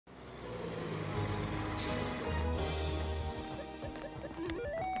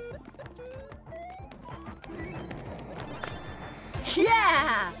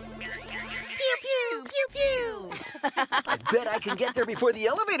I bet I can get there before the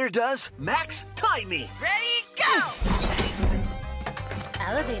elevator does. Max, time me. Ready, go!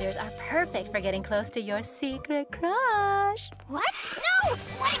 Elevators are perfect for getting close to your secret crush. What? No!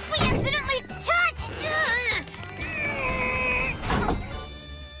 What if we accidentally touch?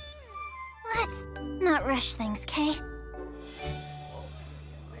 Let's not rush things, Kay.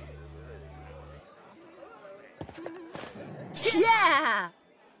 Yeah!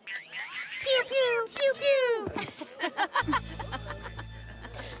 Pew, pew, pew, pew!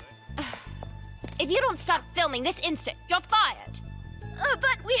 If you don't stop filming this instant, you're fired.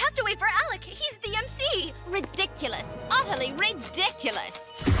 But we have to wait for Alec. He's the MC. Ridiculous. Utterly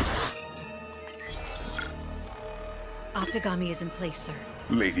ridiculous. Optigami is in place, sir.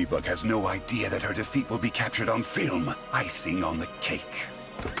 Ladybug has no idea that her defeat will be captured on film. Icing on the cake.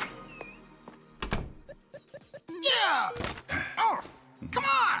 Yeah! Oh, come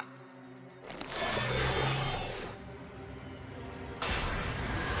on!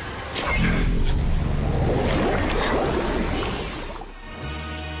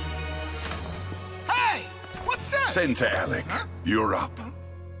 Hey! What's this? Send to Alec. Huh? You're up.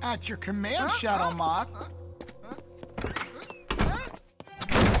 At your command, Shadow Moth.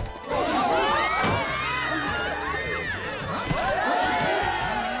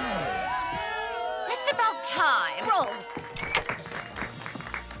 It's about time. Roll.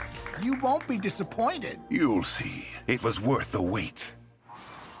 You won't be disappointed. You'll see. It was worth the wait.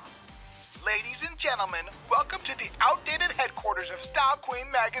 Ladies and gentlemen, welcome to the outdated headquarters of Style Queen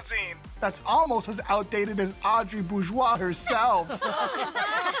magazine. That's almost as outdated as Audrey Bourgeois herself.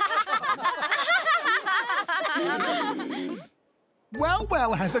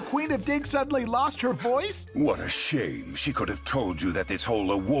 Well, has the Queen of Dig suddenly lost her voice? What a shame. She could have told you that this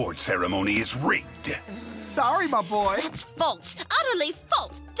whole award ceremony is rigged. Sorry, my boy. That's false. Utterly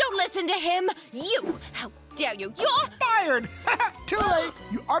false. Don't listen to him. You. How dare you? You're Fired! Too late.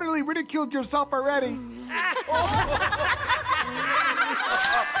 You utterly ridiculed yourself already.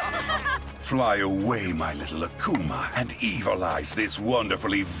 Fly away, my little Akuma, and evilize this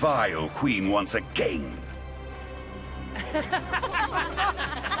wonderfully vile queen once again.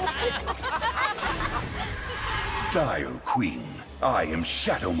 Style Queen. I am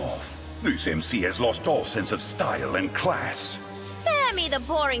Shadow Moth. This MC has lost all sense of style and class. Spare me the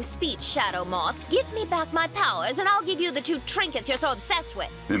boring speech, Shadow Moth. Give me back my powers, and I'll give you the 2 trinkets you're so obsessed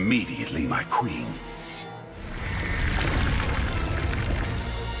with. Immediately, my queen.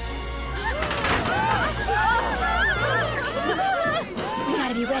 We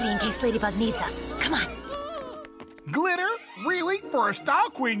gotta be ready in case Ladybug needs us. Come on. Glitter? Really? For a Style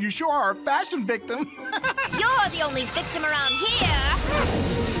Queen, you sure are a fashion victim. You're the only victim around here.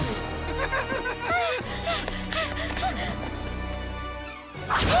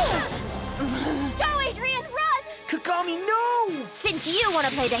 Go, Adrien, run! Kagami, no! Since you want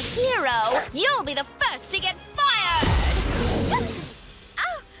to play the hero, you'll be the first to get fired!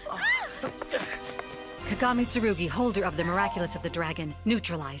 Kagami Tsurugi, holder of the Miraculous of the Dragon,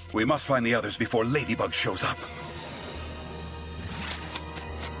 neutralized. We must find the others before Ladybug shows up.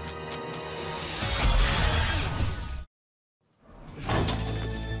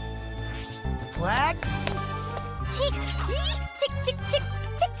 Black? Tick, tick, tick, tick,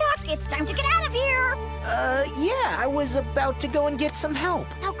 tick, tock. It's time to get out of here. Yeah, I was about to go and get some help.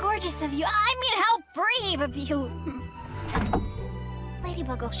 How gorgeous of you. I mean, how brave of you.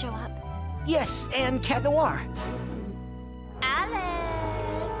 Ladybug will show up. Yes, and Cat Noir. Alec!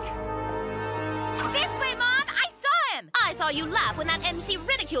 This way, Moth! I saw him! I saw you laugh when that MC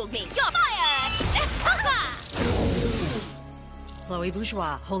ridiculed me. You're fired! Chloe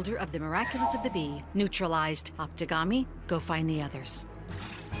Bourgeois, holder of the Miraculous of the Bee, neutralized. Optigami, go find the others.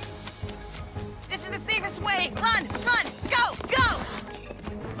 This is the safest way. Run, run, go, go!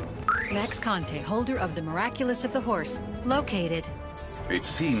 Max Conte, holder of the Miraculous of the Horse, located. It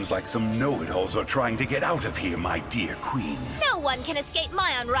seems like some know-it-alls are trying to get out of here, my dear queen. No one can escape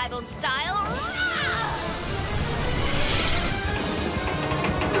my unrivaled style.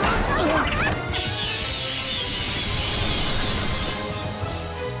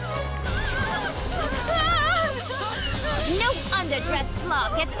 No underdressed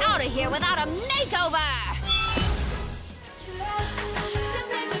slob gets out of here without a makeover!